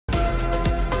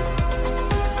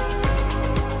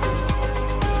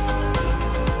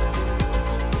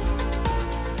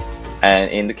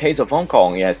And in the case of Hong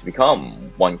Kong, it has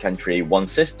become one country, one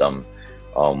system,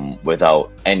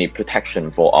 without any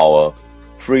protection for our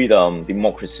freedom,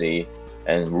 democracy,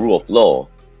 and rule of law.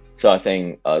 So I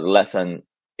think the lesson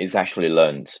is actually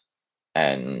learned,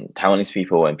 and Taiwanese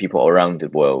people and people around the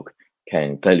world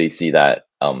can clearly see that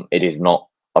it is not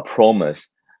a promise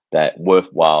that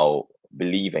worthwhile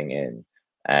believing in.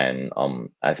 And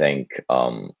I think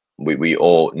we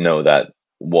all know that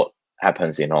what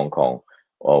happens in Hong Kong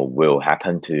will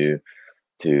happen to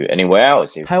anywhere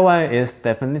else. Taiwan is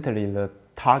definitely the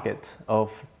target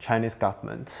of Chinese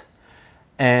government,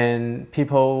 and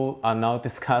people are now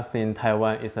discussing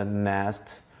Taiwan is a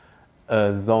next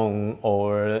zone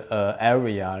or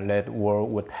area that war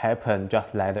would happen,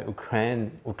 just like the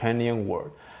Ukrainian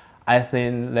war. I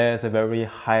think there's a very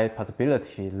high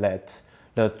possibility that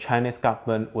the Chinese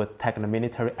government would take the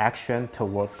military action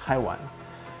toward Taiwan.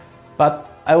 But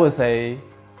I would say,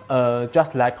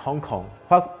 just like Hong Kong,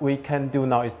 what we can do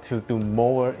now is to do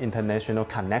more international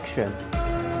connection.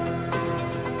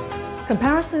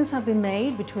 Comparisons have been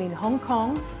made between Hong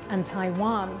Kong and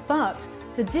Taiwan, but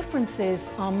the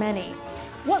differences are many.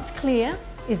 What's clear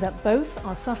is that both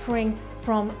are suffering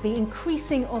from the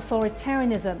increasing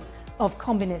authoritarianism of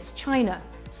communist China.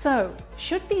 So,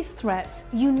 should these threats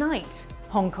unite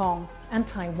Hong Kong and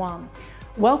Taiwan?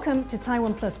 Welcome to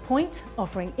TaiwanPlus Point,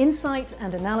 offering insight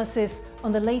and analysis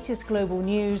on the latest global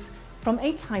news from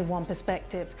a Taiwan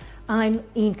perspective. I'm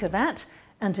Yin Khvat,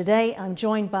 and today I'm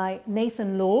joined by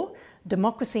Nathan Law,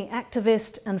 democracy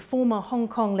activist and former Hong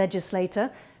Kong legislator,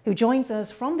 who joins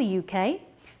us from the UK,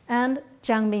 and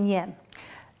Jiang Minyan,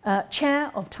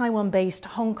 chair of Taiwan-based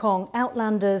Hong Kong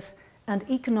Outlanders and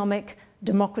Economic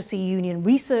Democracy Union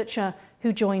researcher,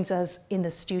 who joins us in the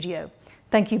studio.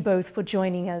 Thank you both for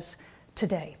joining us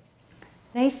today.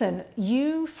 Nathan,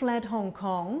 you fled Hong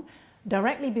Kong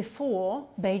directly before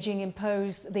Beijing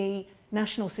imposed the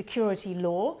national security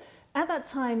law. At that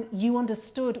time, you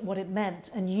understood what it meant,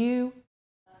 and you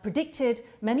predicted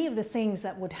many of the things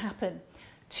that would happen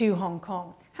to Hong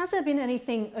Kong. Has there been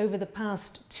anything over the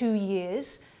past 2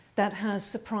 years that has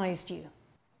surprised you?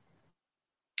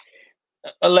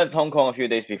 I left Hong Kong a few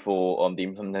days before the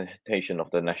implementation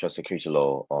of the national security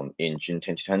law in June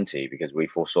 2020, because we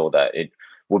foresaw that it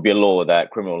would be a law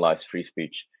that criminalized free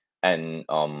speech and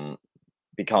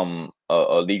become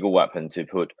a legal weapon to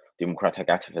put democratic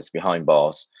activists behind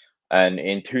bars. And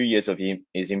in 2 years of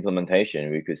its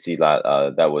implementation, we could see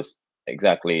that that was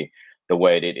exactly the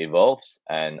way it evolves,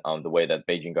 and the way that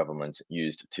Beijing government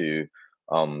used to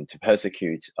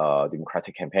persecute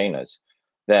democratic campaigners.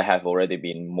 There have already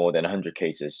been more than 100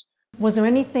 cases. Was there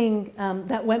anything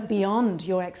that went beyond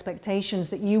your expectations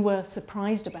that you were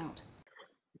surprised about?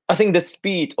 I think the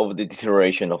speed of the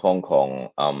deterioration of Hong Kong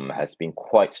has been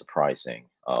quite surprising.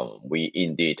 We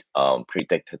indeed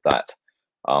predicted that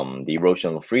the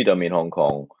erosion of freedom in Hong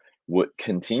Kong would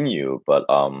continue, but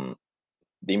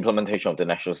the implementation of the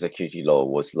national security law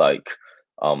was like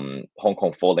Hong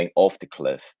Kong falling off the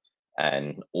cliff,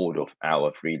 and all of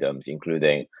our freedoms,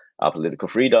 including our political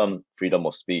freedom, freedom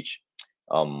of speech,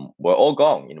 were all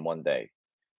gone in one day.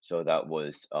 So that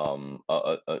was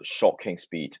a shocking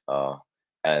speed,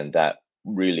 and that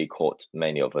really caught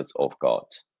many of us off guard.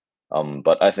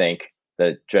 But I think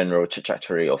the general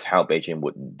trajectory of how Beijing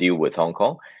would deal with Hong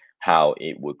Kong, how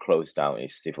it would close down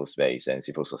its civil space and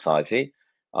civil society,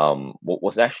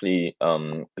 was actually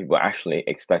people were actually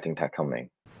expecting that coming.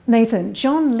 Nathan,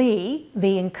 John Lee,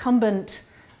 the incumbent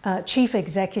chief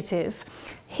executive,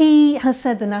 he has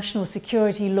said the national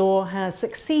security law has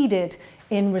succeeded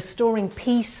in restoring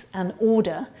peace and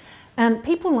order, and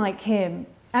people like him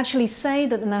actually say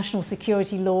that the national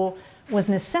security law was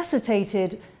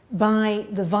necessitated by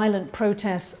the violent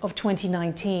protests of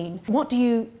 2019. What do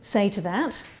you say to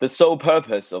that? The sole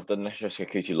purpose of the national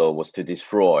security law was to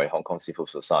destroy Hong Kong civil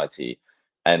society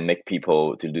and make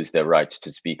people to lose their right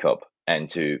to speak up and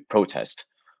to protest.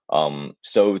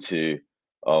 So to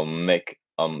make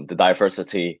the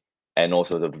diversity and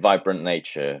also the vibrant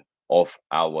nature of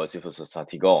our civil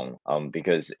society gone.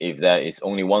 Because if there is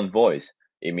only one voice,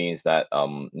 it means that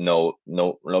no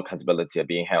accountability are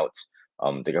being held.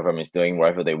 The government is doing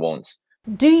whatever they want.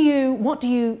 What do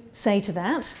you say to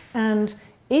that? And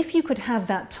if you could have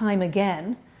that time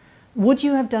again, would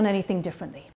you have done anything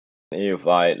differently? If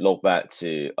I look back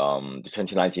to the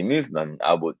 2019 movement,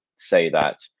 I would say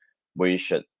that we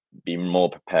should be more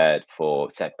prepared for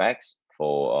setbacks,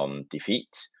 for defeat,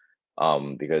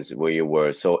 because we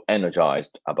were so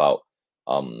energized about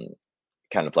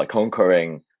kind of like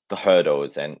conquering the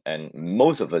hurdles, and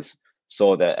most of us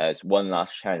saw that as one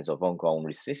last chance of Hong Kong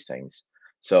resistance.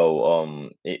 So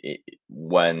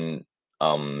when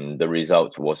the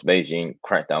result was Beijing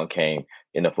crackdown came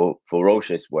in a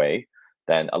ferocious way,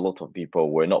 then a lot of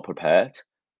people were not prepared.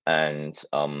 And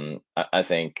I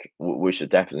think we should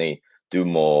definitely do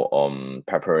more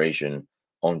preparation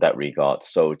on that regard,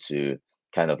 so to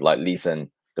kind of like lessen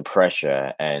the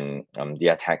pressure and the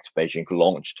attacks Beijing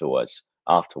launched to us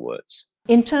afterwards.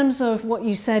 In terms of what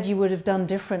you said you would have done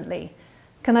differently,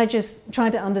 can I just try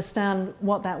to understand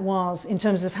what that was in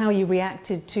terms of how you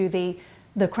reacted to the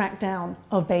crackdown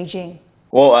of Beijing?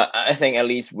 Well, I think at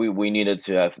least we needed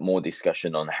to have more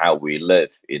discussion on how we live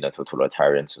in a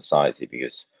totalitarian society,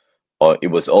 because it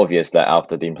was obvious that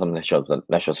after the implementation of the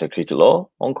national security law,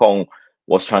 Hong Kong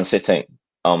was transiting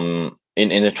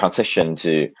in a transition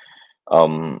to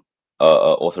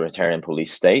authoritarian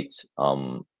police state.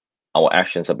 Our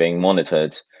actions are being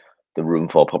monitored. The room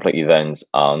for public events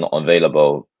are not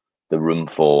available. The room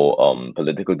for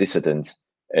political dissidents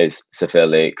is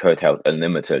severely curtailed and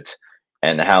limited.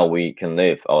 And how we can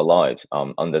live our lives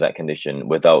under that condition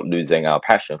without losing our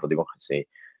passion for democracy,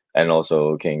 and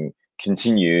also can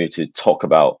continue to talk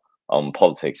about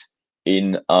politics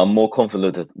in a more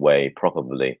convoluted way,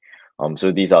 probably.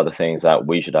 So these are the things that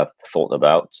we should have thought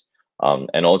about,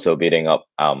 and also building up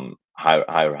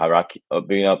hierarchy,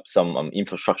 building up some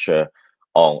infrastructure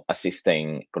on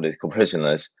assisting political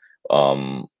prisoners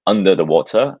under the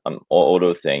water. All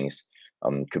those things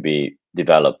could be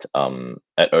developed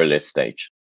at earlier stage.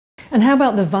 And how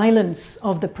about the violence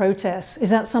of the protests? Is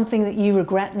that something that you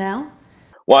regret now?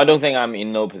 Well, I don't think I'm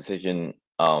in no position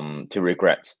to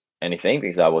regret anything,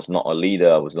 because I was not a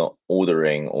leader. I was not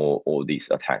ordering all these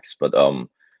attacks. But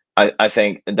I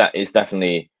think that is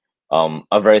definitely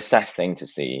a very sad thing to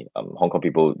see. Hong Kong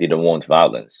people didn't want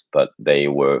violence, but they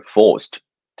were forced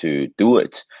to do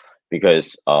it,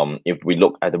 because if we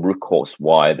look at the root cause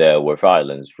why there were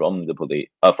violence from the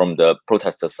from the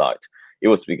protester side, it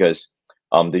was because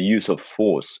the use of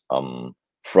force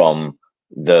from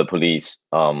the police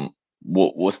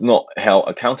was not held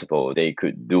accountable. They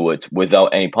could do it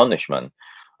without any punishment,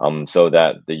 so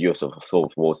that the use of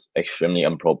force was extremely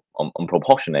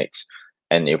unproportionate.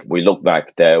 And if we look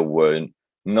back, there were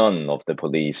none of the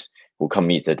police who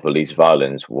committed police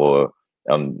violence were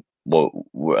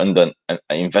under an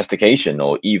investigation,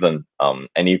 or even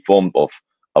any form of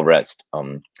arrest.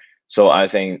 So I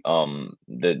think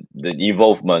the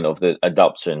involvement of the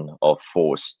adoption of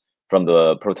force from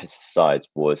the protest side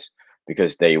was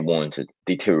because they wanted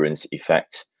deterrence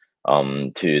effect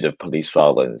to the police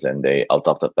violence, and they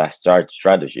adopted that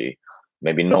strategy.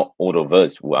 Maybe not all of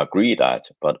us will agree that,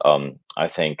 but I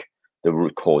think the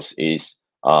root cause is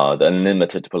the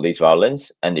unlimited police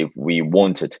violence. And if we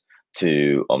wanted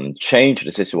to change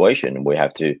the situation, we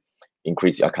have to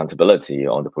increase the accountability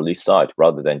on the police side,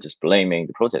 rather than just blaming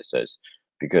the protesters,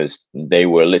 because they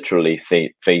were literally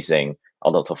facing a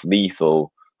lot of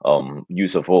lethal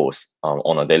use of force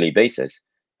on a daily basis.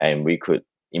 And we could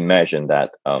imagine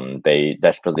that they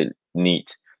desperately need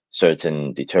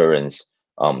certain deterrence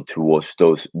towards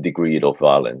those degrees of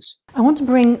violence. I want to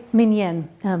bring Min Yen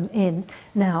in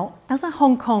now. As a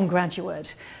Hong Kong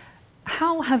graduate,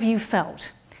 how have you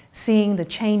felt seeing the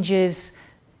changes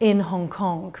in Hong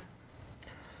Kong?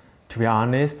 To be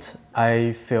honest,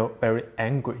 I feel very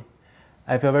angry.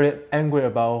 I feel very angry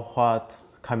about what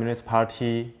Chinese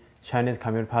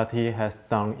Communist Party has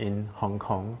done in Hong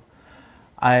Kong.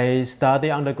 I studied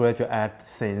undergraduate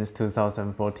since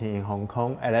 2014 in Hong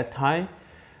Kong. At that time,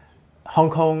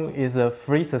 Hong Kong is a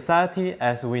free society,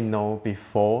 as we know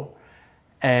before,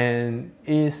 and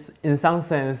is in some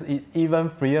sense even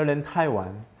freer than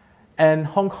Taiwan. And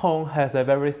Hong Kong has a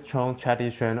very strong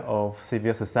tradition of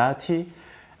civil society.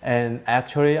 And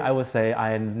actually, I would say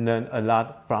I learned a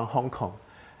lot from Hong Kong,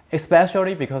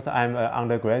 especially because I'm an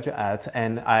undergraduate,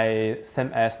 and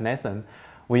same as Nathan,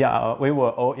 we were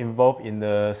all involved in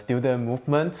the student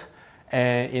movement.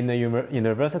 And in the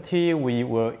university, we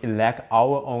will elect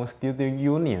our own student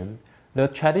union. The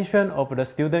tradition of the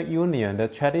student union, the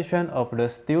tradition of the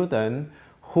student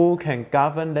who can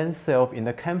govern themselves in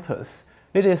the campus,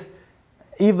 it is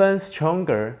even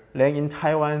stronger than in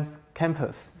Taiwan's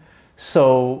campus.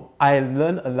 So I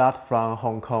learned a lot from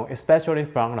Hong Kong, especially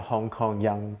from the Hong Kong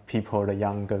young people, the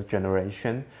younger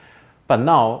generation. But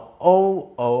now,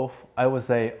 I would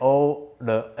say all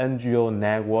the NGO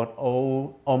network,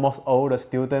 almost all the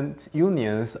student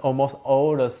unions, almost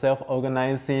all the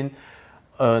self-organizing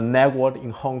network in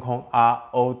Hong Kong are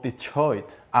all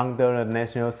destroyed under the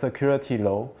national security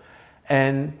law.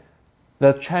 And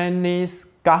the Chinese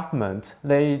government,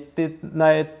 they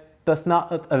does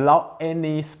not allow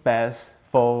any space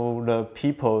for the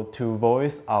people to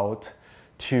voice out,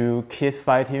 to keep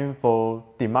fighting for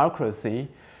democracy.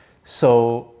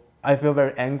 So I feel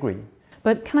very angry.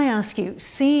 But can I ask you,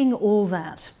 seeing all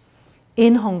that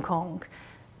in Hong Kong,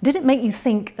 did it make you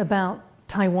think about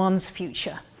Taiwan's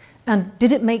future? And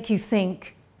did it make you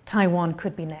think Taiwan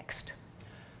could be next?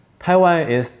 Taiwan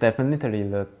is definitely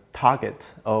the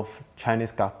target of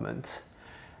Chinese government.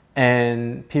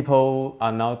 And people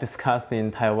are now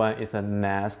discussing Taiwan is a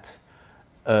next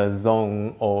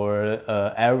zone or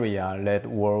area that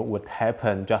war would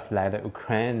happen just like the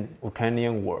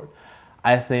Ukrainian war.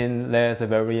 I think there's a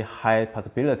very high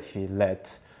possibility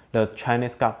that the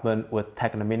Chinese government would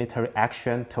take a military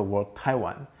action toward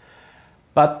Taiwan.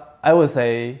 But I would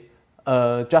say,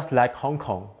 just like Hong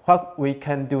Kong, what we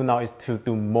can do now is to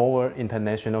do more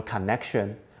international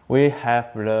connection. We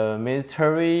have the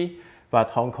military, but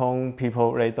Hong Kong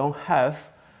people, they don't have.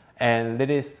 And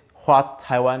that is what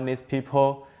Taiwanese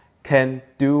people can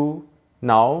do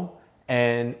now.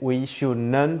 And we should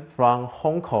learn from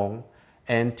Hong Kong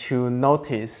and to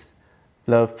notice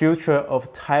the future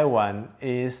of Taiwan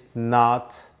is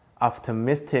not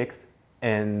optimistic.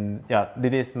 And yeah,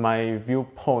 this is my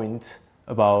viewpoint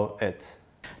about it.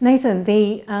 Nathan,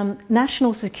 the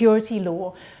national security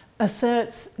law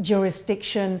asserts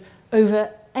jurisdiction over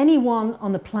anyone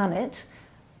on the planet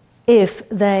if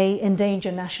they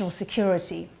endanger national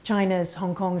security, China's,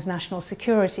 Hong Kong's national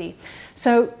security.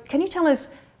 So can you tell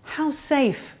us, how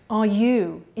safe are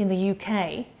you in the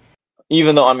UK?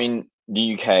 Even though I'm in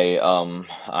the UK,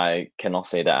 I cannot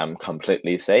say that I'm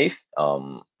completely safe.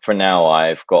 For now,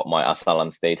 I've got my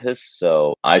asylum status,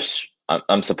 so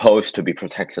I'm supposed to be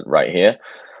protected right here.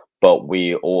 But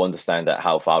we all understand that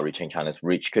how far-reaching China's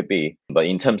reach could be. But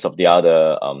in terms of the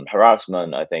other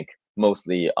harassment, I think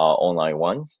mostly are online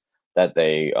ones, that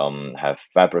they have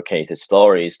fabricated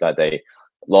stories, that they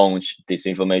launch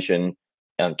disinformation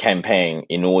campaign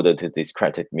in order to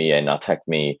discredit me and attack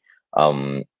me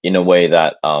in a way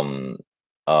that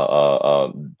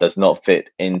does not fit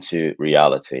into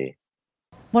reality.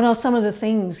 What are some of the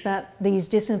things that these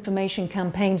disinformation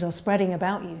campaigns are spreading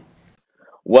about you?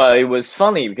 Well, it was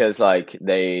funny because like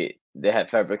they had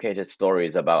fabricated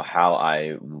stories about how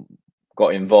I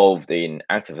got involved in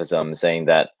activism, saying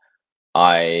that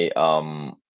I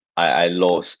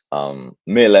lost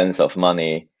millions of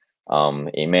money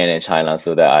in mainland China,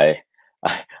 so that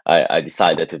I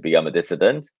decided to become a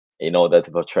dissident in order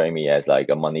to portray me as like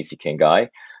a money-seeking guy.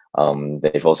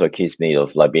 They've also accused me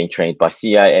of like being trained by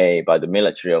CIA, by the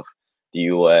military of the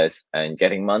US, and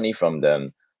getting money from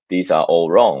them. These are all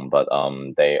wrong, but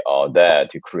they are there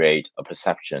to create a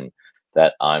perception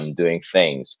that I'm doing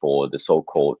things for the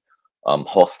so-called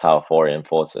hostile foreign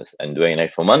forces and doing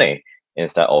it for money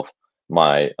instead of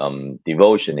my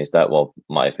devotion, instead of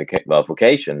my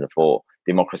vocation for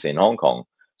democracy in Hong Kong.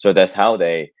 So that's how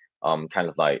they kind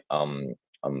of like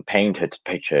painted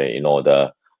picture in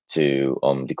order to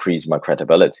decrease my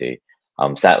credibility.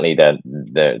 Sadly, that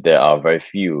there are very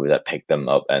few that pick them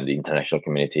up, and the international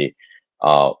community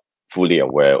are fully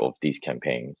aware of these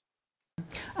campaigns.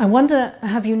 I wonder,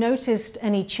 have you noticed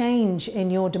any change in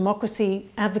your democracy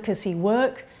advocacy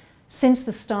work since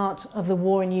the start of the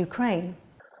war in Ukraine?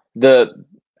 The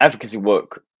advocacy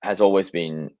work has always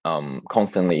been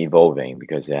constantly evolving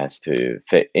because it has to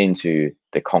fit into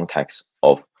the context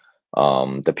of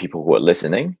the people who are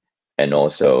listening, and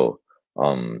also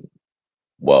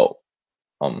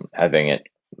having it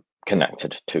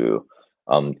connected to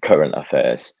current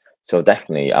affairs. So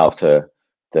definitely after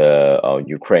the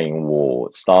Ukraine war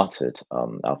started,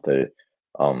 after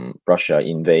Russia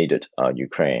invaded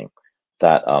Ukraine,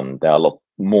 that there are a lot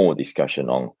more discussion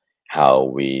on how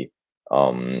we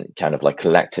kind of like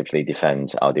collectively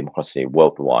defend our democracy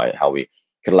worldwide, how we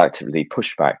collectively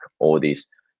push back all these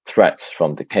threats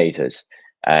from dictators,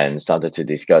 and started to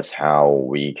discuss how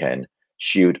we can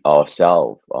shield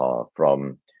ourselves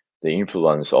from the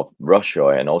influence of Russia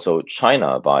and also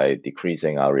China by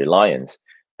decreasing our reliance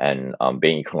and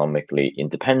being economically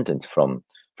independent from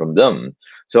them.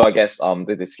 So I guess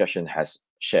the discussion has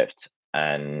shifted,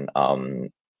 and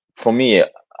for me,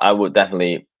 I would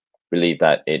definitely believe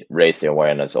that it raised the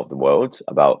awareness of the world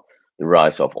about the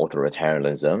rise of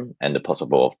authoritarianism and the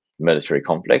possible military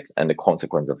conflict and the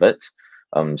consequence of it,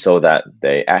 so that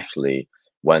they actually,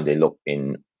 when they look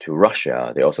into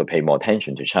Russia, they also pay more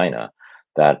attention to China,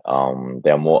 that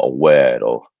they're more aware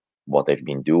of what they've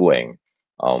been doing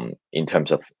in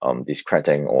terms of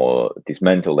discrediting or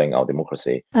dismantling our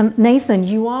democracy. Nathan,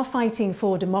 you are fighting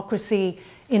for democracy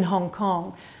in Hong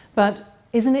Kong, but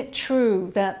isn't it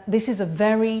true that this is a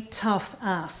very tough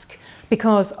ask,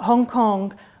 because Hong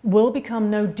Kong will become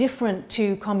no different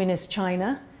to communist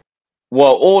China?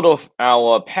 Well, all of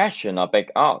our passion are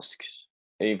big asks.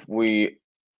 If we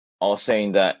are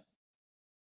saying that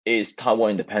is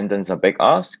Taiwan independence a big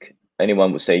ask?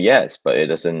 Anyone would say yes, but it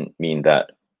doesn't mean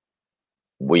that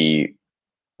we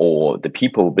or the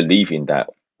people who believe in that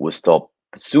will stop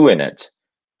pursuing it.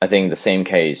 I think the same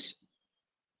case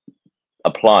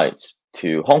applies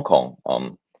to Hong Kong.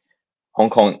 Hong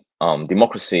Kong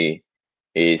democracy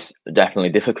is definitely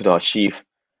difficult to achieve.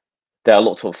 There are a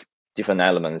lot of different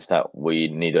elements that we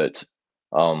needed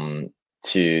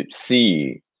to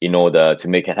see in order to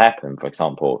make it happen. For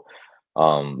example,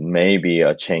 maybe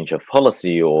a change of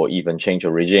policy or even change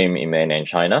of regime in mainland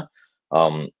China.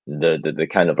 The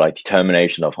kind of like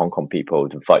determination of Hong Kong people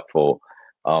to fight for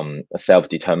a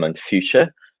self-determined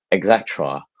future,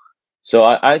 etc. So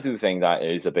I do think that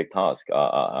is a big task.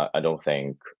 I don't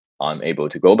think I'm able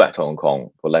to go back to Hong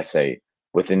Kong for, let's say,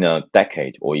 within a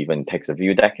decade or even takes a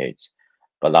few decades.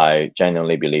 But I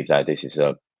genuinely believe that this is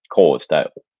a cause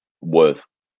that worth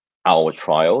our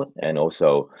trial, and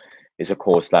also is a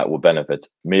cause that will benefit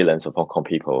millions of Hong Kong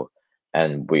people.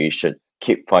 And we should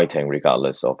keep fighting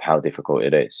regardless of how difficult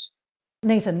it is.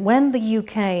 Nathan, when the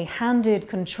UK handed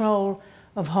control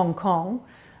of Hong Kong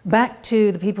back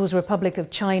to the People's Republic of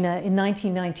China in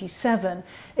 1997,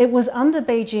 it was under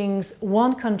Beijing's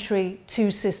one country,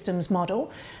 two systems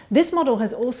model. This model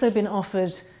has also been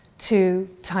offered to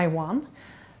Taiwan.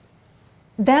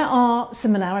 There are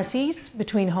similarities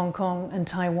between Hong Kong and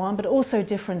Taiwan, but also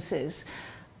differences.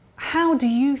 How do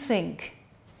you think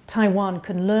Taiwan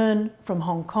can learn from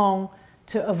Hong Kong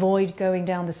to avoid going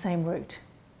down the same route?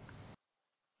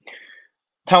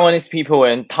 Taiwanese people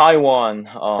in Taiwan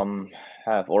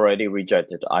have already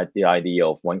rejected the idea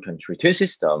of one country, two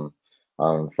system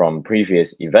from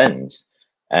previous events,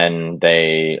 and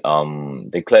they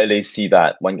clearly see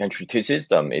that one country, two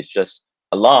system is just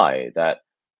a lie that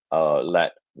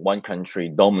let one country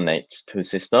dominate two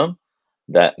system,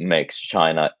 that makes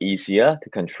China easier to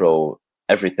control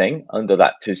everything under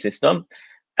that two system.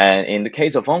 And in the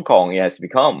case of Hong Kong, it has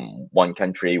become one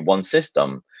country, one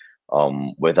system,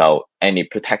 without any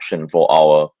protection for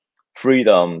our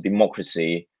freedom,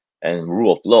 democracy, and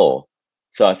rule of law.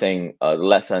 So I think the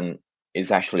lesson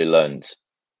is actually learned,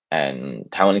 and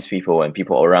Taiwanese people and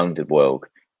people around the world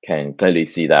can clearly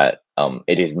see that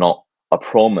it is not a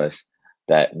promise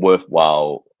that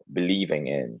worthwhile believing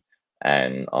in.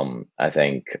 And I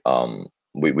think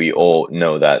we all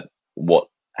know that what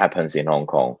happens in Hong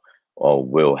Kong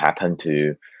will happen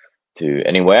to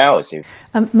anywhere else.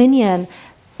 Min Yan,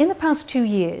 in the past 2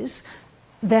 years,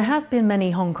 there have been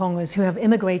many Hong Kongers who have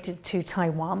immigrated to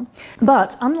Taiwan,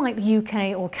 but unlike the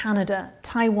UK or Canada,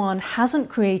 Taiwan hasn't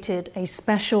created a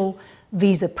special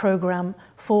visa program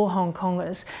for Hong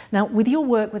Kongers. Now, with your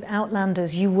work with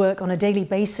Outlanders, you work on a daily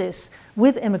basis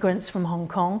with immigrants from Hong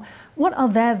Kong. What are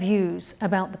their views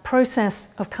about the process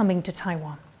of coming to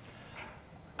Taiwan?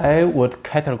 I would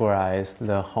categorize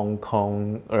the Hong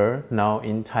Konger now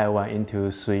in Taiwan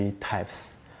into 3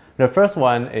 types. The first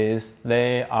one is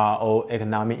they are all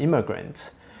economic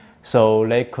immigrants. So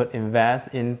they could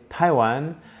invest in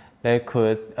Taiwan, they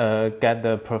could get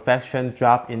the profession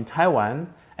job in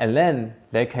Taiwan, and then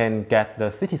they can get the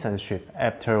citizenship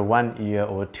after 1 year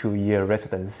or 2 year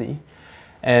residency.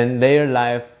 And their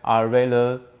life are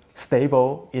rather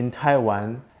stable in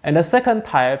Taiwan. And the second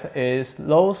type is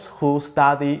those who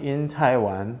study in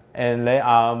Taiwan, and they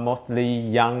are mostly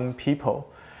young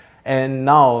people. And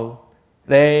now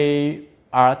they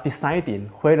are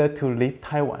deciding whether to leave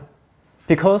Taiwan.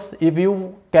 Because if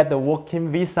you get the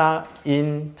working visa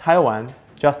in Taiwan,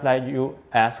 just like you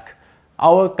ask,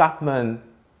 our government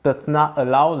does not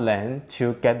allow them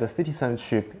to get the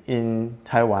citizenship in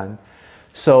Taiwan.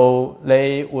 So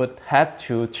they would have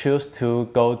to choose to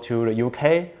go to the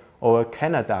UK or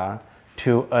Canada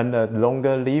to earn a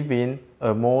longer living,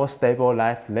 a more stable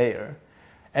life there.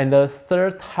 And the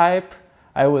third type,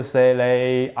 I would say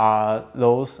they are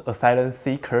those asylum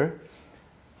seekers.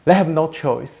 They have no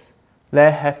choice.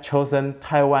 They have chosen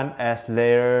Taiwan as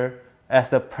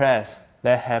the place.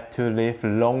 They have to live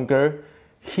longer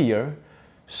here.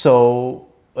 So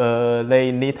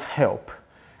they need help,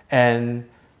 and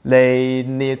they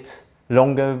need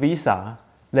longer visa.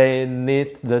 They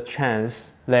need the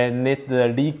chance. They need the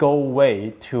legal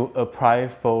way to apply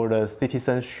for the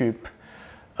citizenship.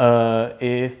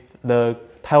 If the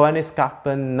Taiwanese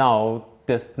government now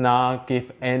does not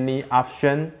give any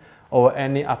option or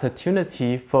any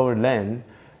opportunity for them,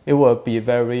 it will be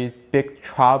very big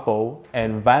trouble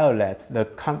and violate the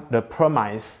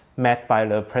promise made by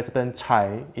the President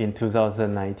Tsai in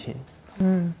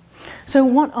 2019. So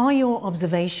what are your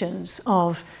observations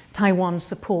of Taiwan's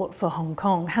support for Hong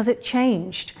Kong? Has it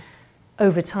changed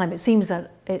over time? It seems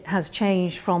that it has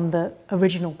changed from the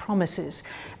original promises.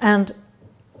 And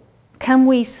can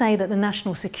we say that the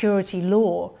national security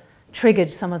law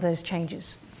triggered some of those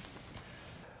changes?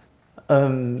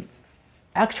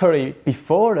 Actually,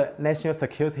 before the national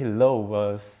security law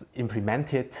was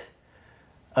implemented,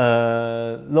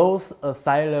 those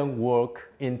asylum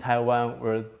work in Taiwan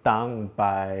were done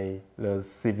by the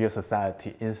civil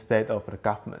society instead of the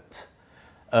government.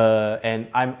 And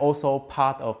I'm also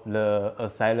part of the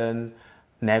asylum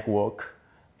network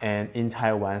and in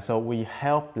Taiwan. So we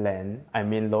help them, I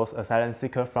mean those asylum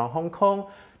seekers from Hong Kong,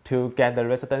 to get the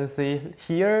residency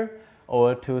here,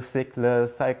 or to seek the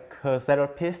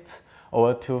psychotherapist,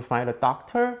 or to find a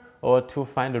doctor, or to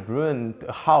find a room,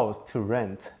 a house to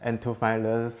rent, and to find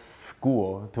a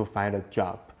school, to find a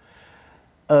job.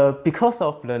 Because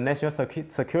of the national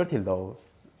security law,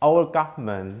 our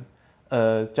government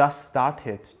just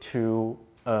started to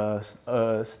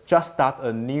start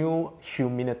a new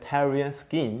humanitarian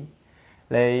scheme.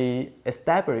 They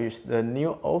established a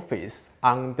new office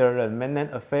under the Mainland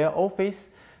Affairs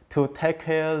Office to take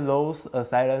care of those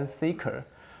asylum seekers.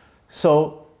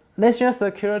 So national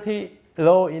security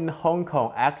law in Hong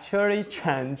Kong actually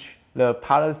changed the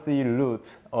policy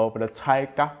route of the Thai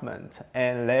government,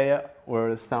 and there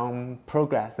were some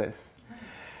progresses.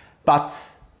 But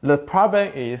the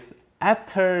problem is,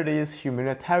 after this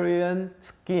humanitarian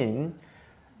scheme,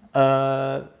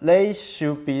 they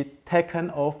should be taken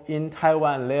off in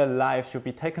Taiwan, their life should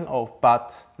be taken off,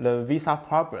 but the visa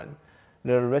problem,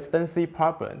 the residency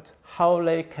problem, how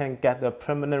they can get a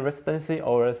permanent residency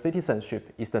or a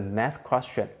citizenship is the next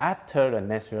question after the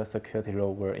national security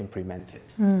law were implemented.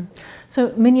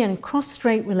 So, Minion,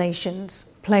 cross-strait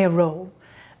relations play a role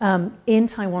in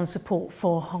Taiwan's support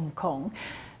for Hong Kong.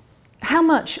 How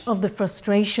much of the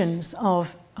frustrations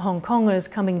of Hong Kongers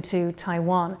coming to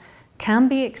Taiwan can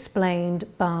be explained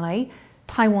by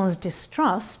Taiwan's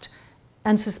distrust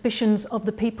and suspicions of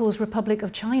the People's Republic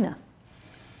of China?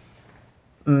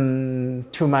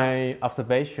 To my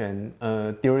observation,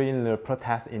 during the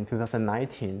protest in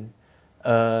 2019,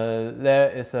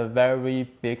 there is a very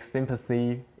big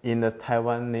sympathy in the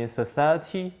Taiwanese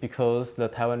society, because the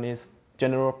Taiwanese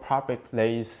general public,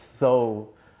 they saw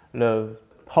the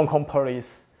Hong Kong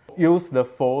police use the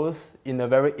force in a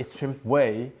very extreme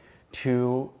way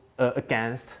to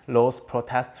against those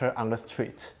protesters on the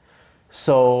street.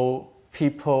 So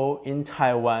people in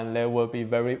Taiwan, they will be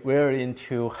very willing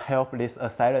to help this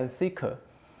asylum seeker.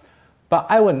 But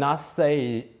I would not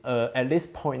say at this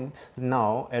point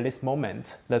now, at this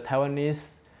moment, the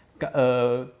Taiwanese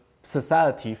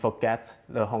society forget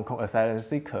the Hong Kong asylum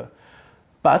seeker.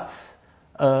 But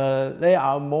there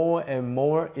are more and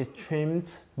more extreme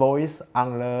voice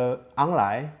on the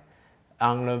online,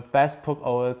 on the Facebook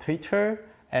or Twitter,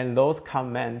 and those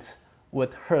comments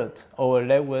would hurt, or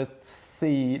they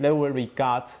would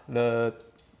regard the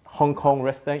Hong Kong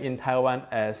resident in Taiwan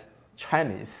as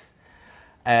Chinese,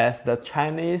 as the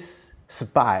Chinese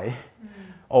spy,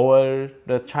 or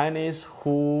the Chinese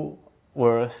who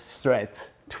were threat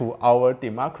to our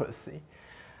democracy.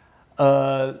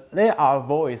 There are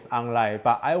voices online,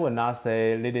 but I would not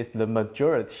say it is the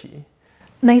majority.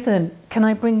 Nathan, can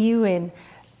I bring you in?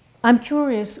 I'm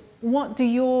curious, what do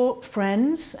your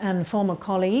friends and former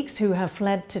colleagues who have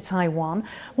fled to Taiwan,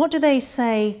 what do they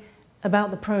say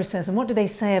about the process, and what do they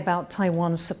say about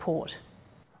Taiwan's support?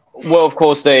 Well, of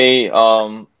course, they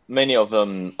many of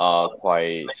them are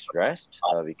quite stressed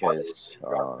because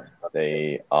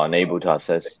they are unable to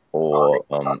assess or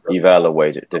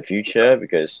evaluate the future,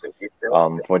 because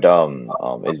for them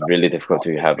it's really difficult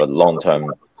to have a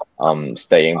long-term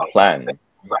staying plan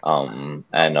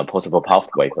and a possible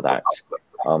pathway for that.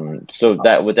 So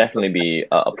that would definitely be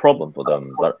a problem for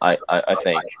them. But I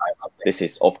think this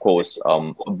is, of course,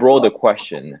 a broader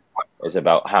question is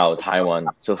about how Taiwan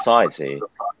society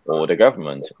or the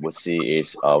government would see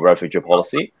its refugee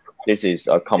policy. This is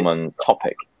a common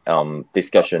topic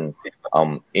discussion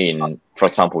in, for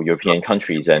example, European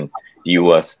countries and the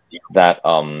US, that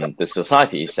the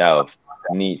society itself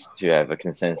needs to have a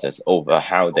consensus over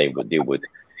how they would deal with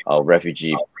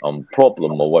refugee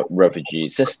problem or refugee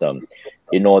system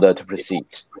in order to proceed.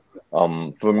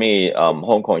 For me,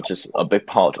 Hong Kong is just a big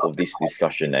part of this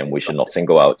discussion, and we should not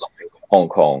single out Hong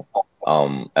Kong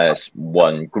as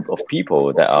one group of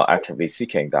people that are actively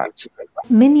seeking that.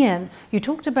 Minion, you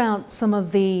talked about some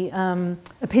of the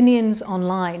opinions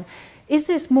online. Is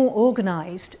this more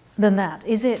organized than that?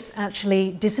 Is it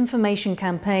actually disinformation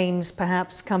campaigns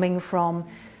perhaps coming from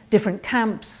different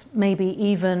camps, maybe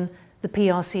even the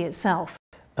PRC itself?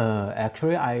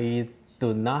 Actually, I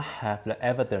do not have the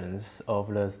evidence of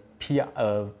the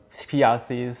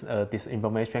PRC's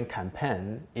disinformation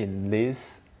campaign in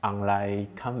this online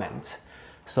comment.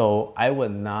 So I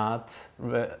would not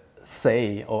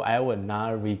say, or I would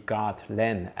not regard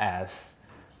land as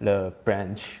the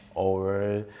branch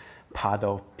or part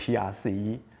of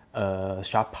PRC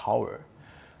sharp power.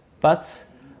 But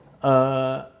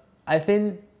I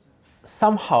think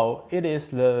somehow it is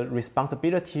the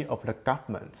responsibility of the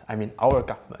government, I mean our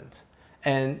government.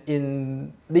 And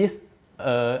in this,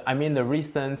 the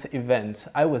recent event,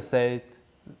 I would say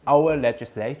our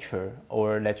legislature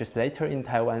or legislator in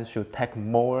Taiwan should take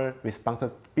more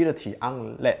responsibility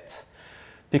on that.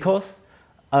 Because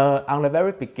on the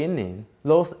very beginning,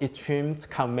 those extreme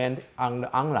comments on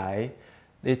the online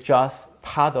is just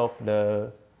part of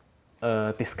the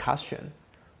discussion.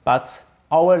 But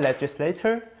our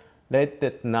legislator, they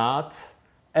did not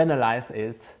analyze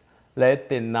it, they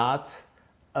did not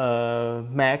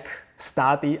make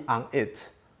study on it,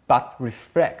 but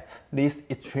reflect this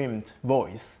extreme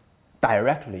voice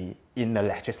directly in the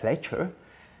legislature,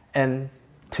 and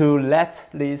to let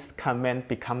this comment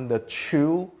become the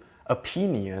true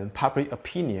opinion, public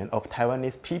opinion of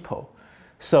Taiwanese people.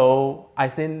 So I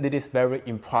think it is very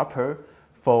improper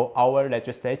for our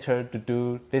legislator to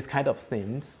do this kind of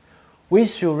things. We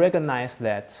should recognize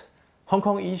that Hong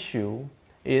Kong issue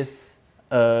is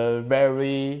a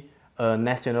very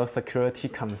national security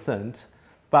concern,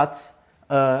 but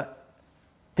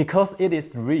because it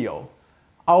is real,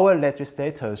 our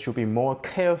legislators should be more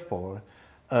careful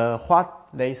what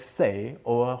they say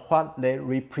or what they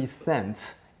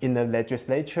represent in the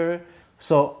legislature.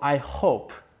 So I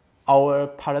hope our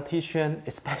politicians,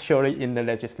 especially in the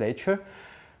legislature,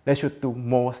 they should do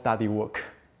more study work.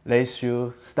 They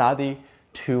should study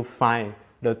to find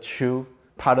the true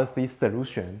policy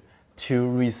solution to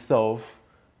resolve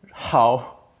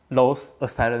how those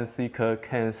asylum seekers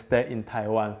can stay in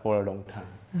Taiwan for a long time.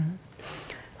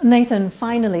 Mm-hmm. Nathan,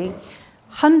 finally,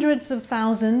 hundreds of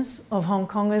thousands of Hong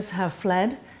Kongers have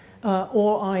fled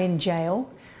or are in jail.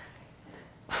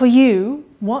 For you,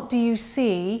 what do you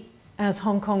see as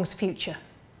Hong Kong's future?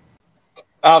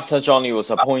 After Johnny was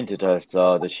appointed as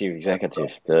the chief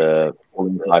executive, the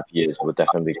following 5 years will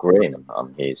definitely be grim.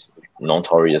 He's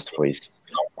notorious for his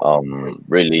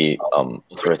really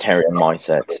authoritarian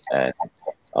mindset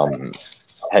and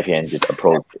heavy-handed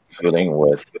approach dealing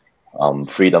with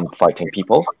freedom-fighting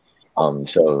people.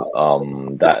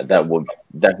 That would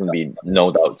definitely be,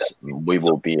 no doubt, we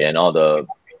will be another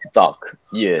dark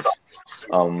years.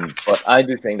 But I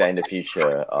do think that in the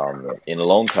future, in the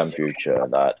long-term future,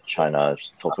 that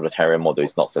China's totalitarian model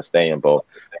is not sustainable.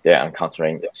 They're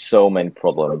encountering so many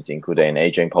problems, including an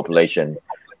aging population,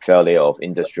 failure of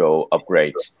industrial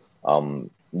upgrades,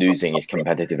 losing its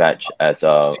competitive edge as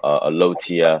a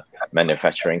low-tier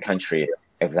manufacturing country,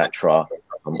 etc.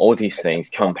 All these things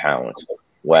compound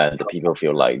when the people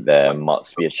feel like there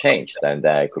must be a change, then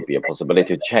there could be a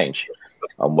possibility to change.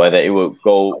 Whether it will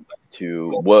go to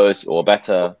worse or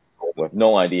better, we have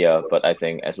no idea. But I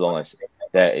think as long as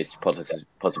there is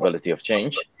possibility of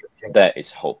change, there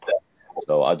is hope.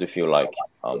 So I do feel like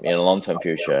in the long-term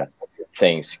future,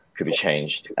 things could be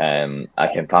changed, and I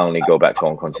can finally go back to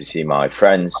Hong Kong to see my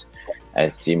friends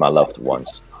and see my loved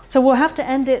ones. So we'll have to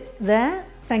end it there.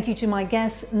 Thank you to my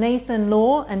guests, Nathan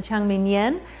Law and Changmin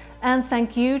Yen. And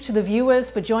thank you to the viewers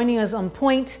for joining us on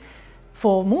Point.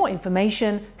 For more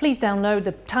information, please download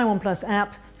the TaiwanPlus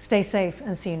app. Stay safe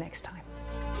and see you next time.